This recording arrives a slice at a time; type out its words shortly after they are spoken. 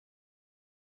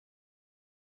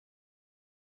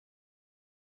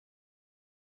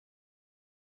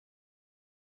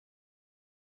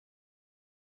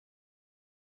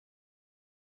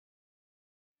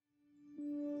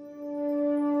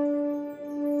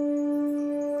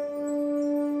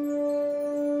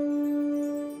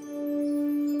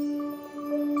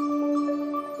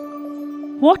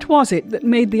What was it that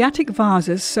made the Attic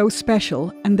vases so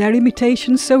special and their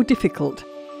imitation so difficult,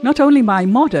 not only by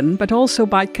modern but also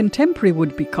by contemporary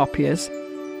would-be copiers,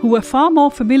 who were far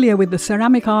more familiar with the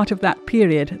ceramic art of that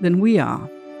period than we are?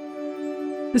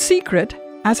 The secret,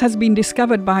 as has been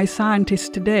discovered by scientists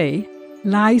today,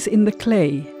 lies in the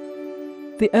clay.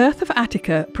 The earth of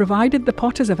Attica provided the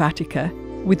potters of Attica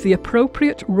with the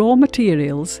appropriate raw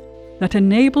materials that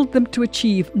enabled them to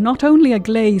achieve not only a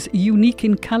glaze unique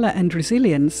in colour and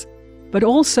resilience, but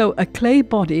also a clay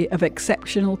body of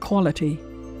exceptional quality.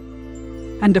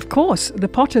 And of course, the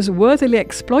potters worthily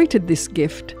exploited this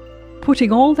gift,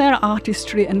 putting all their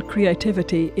artistry and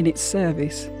creativity in its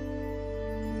service.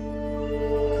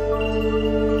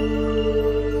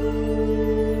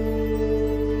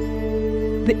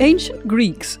 The ancient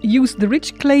Greeks used the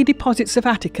rich clay deposits of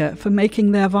Attica for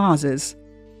making their vases,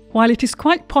 while it is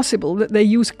quite possible that they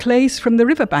used clays from the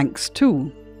riverbanks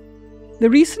too. The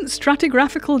recent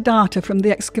stratigraphical data from the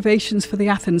excavations for the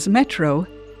Athens metro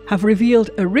have revealed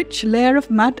a rich layer of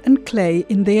mud and clay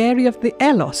in the area of the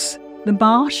Elos, the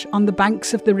marsh on the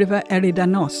banks of the river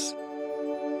Eridanos.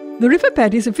 The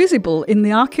riverbed is visible in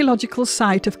the archaeological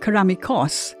site of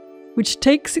Keramikos, which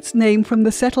takes its name from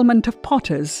the settlement of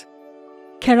potters,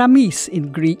 keramis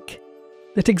in Greek,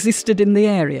 that existed in the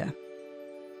area.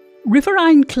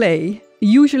 Riverine clay,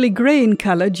 usually grey in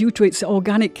colour due to its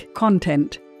organic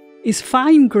content, is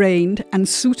fine-grained and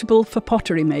suitable for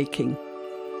pottery making.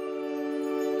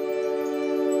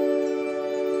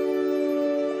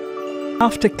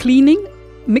 After cleaning,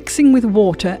 mixing with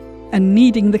water and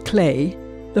kneading the clay,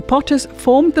 the potters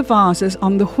formed the vases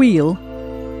on the wheel,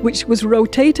 which was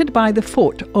rotated by the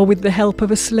foot or with the help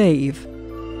of a slave.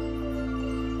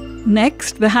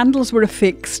 Next, the handles were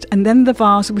affixed and then the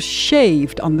vase was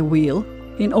shaved on the wheel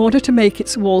in order to make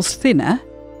its walls thinner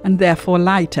and therefore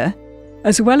lighter,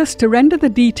 as well as to render the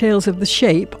details of the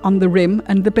shape on the rim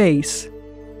and the base.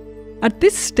 At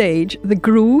this stage, the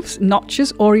grooves,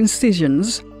 notches or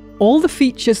incisions, all the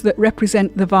features that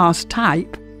represent the vase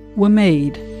type, were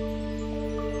made.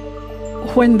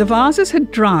 When the vases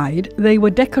had dried, they were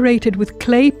decorated with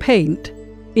clay paint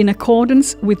in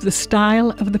accordance with the style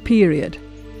of the period.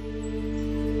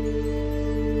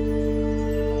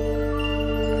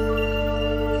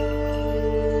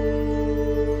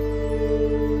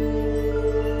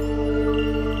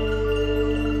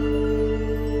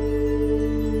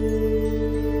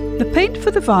 The paint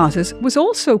for the vases was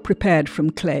also prepared from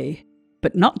clay,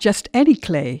 but not just any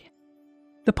clay.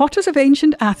 The potters of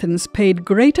ancient Athens paid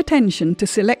great attention to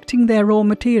selecting their raw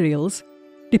materials,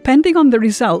 depending on the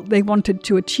result they wanted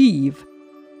to achieve,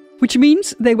 which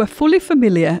means they were fully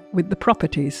familiar with the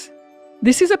properties.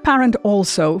 This is apparent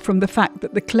also from the fact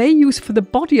that the clay used for the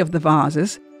body of the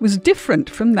vases was different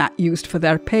from that used for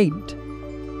their paint.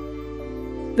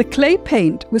 The clay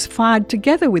paint was fired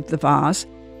together with the vase,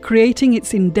 creating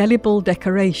its indelible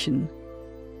decoration.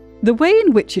 The way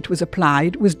in which it was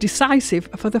applied was decisive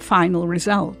for the final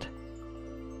result.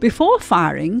 Before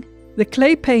firing, the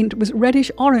clay paint was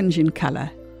reddish-orange in colour.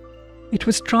 It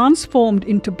was transformed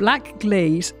into black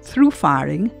glaze through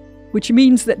firing, which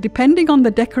means that depending on the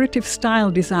decorative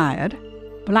style desired,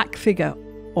 black figure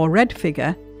or red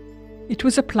figure, it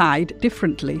was applied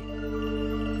differently.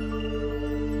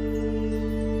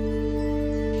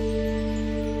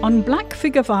 On black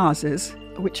figure vases,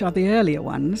 which are the earlier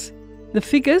ones, the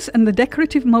figures and the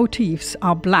decorative motifs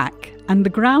are black and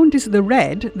the ground is the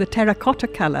red, the terracotta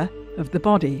colour of the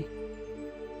body.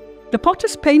 The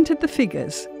potters painted the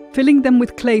figures, filling them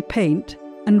with clay paint,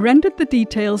 and rendered the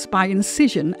details by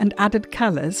incision and added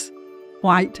colours,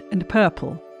 white and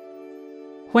purple.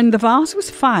 When the vase was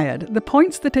fired, the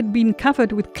points that had been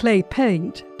covered with clay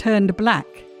paint turned black,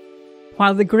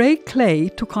 while the grey clay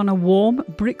took on a warm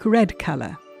brick red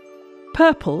colour.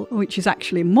 Purple, which is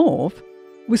actually mauve,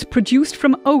 was produced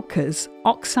from ochres,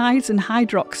 oxides and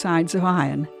hydroxides of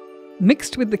iron,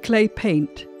 mixed with the clay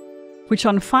paint, which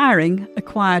on firing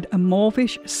acquired a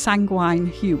mauvish sanguine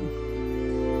hue.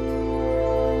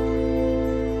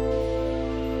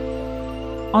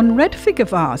 On red figure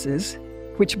vases,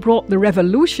 which brought the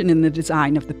revolution in the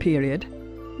design of the period,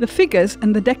 the figures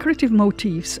and the decorative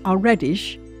motifs are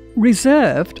reddish,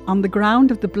 reserved on the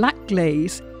ground of the black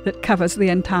glaze that covers the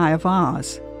entire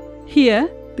vase. Here,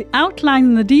 the outline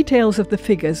and the details of the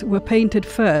figures were painted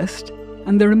first,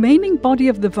 and the remaining body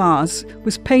of the vase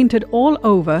was painted all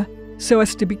over so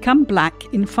as to become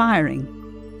black in firing.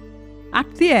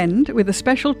 At the end, with a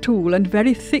special tool and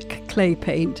very thick clay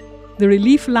paint, the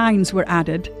relief lines were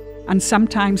added, and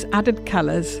sometimes added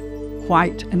colours,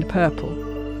 white and purple.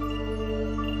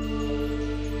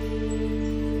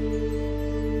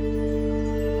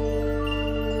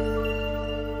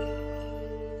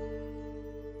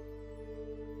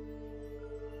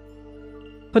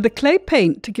 For the clay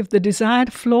paint to give the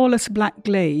desired flawless black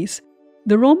glaze,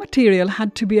 the raw material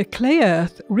had to be a clay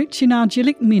earth rich in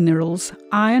argillic minerals,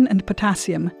 iron and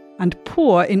potassium, and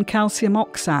poor in calcium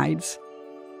oxides.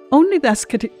 Only thus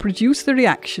could it produce the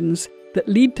reactions that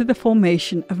lead to the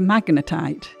formation of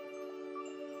magnetite.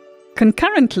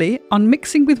 Concurrently, on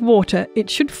mixing with water, it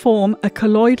should form a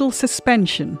colloidal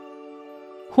suspension.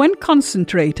 When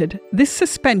concentrated, this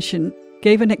suspension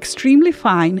gave an extremely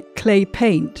fine clay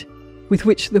paint, with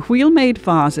which the wheel-made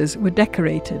vases were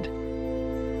decorated.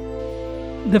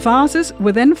 The vases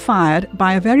were then fired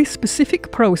by a very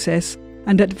specific process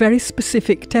and at very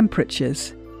specific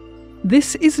temperatures.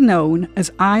 This is known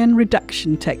as ion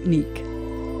reduction technique.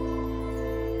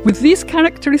 With these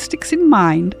characteristics in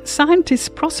mind, scientists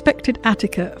prospected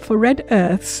Attica for red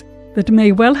earths that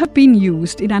may well have been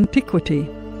used in antiquity.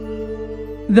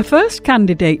 The first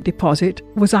candidate deposit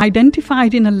was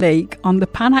identified in a lake on the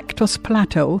Panactos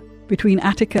Plateau between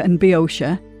Attica and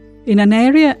Boeotia, in an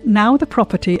area now the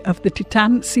property of the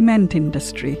Titan cement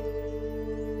industry.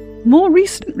 More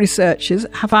recent researchers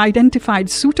have identified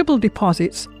suitable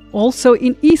deposits also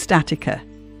in East Attica,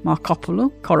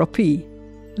 Markopoulou, Koropy,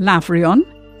 Lavrion,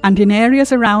 and in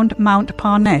areas around Mount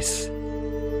Parnes.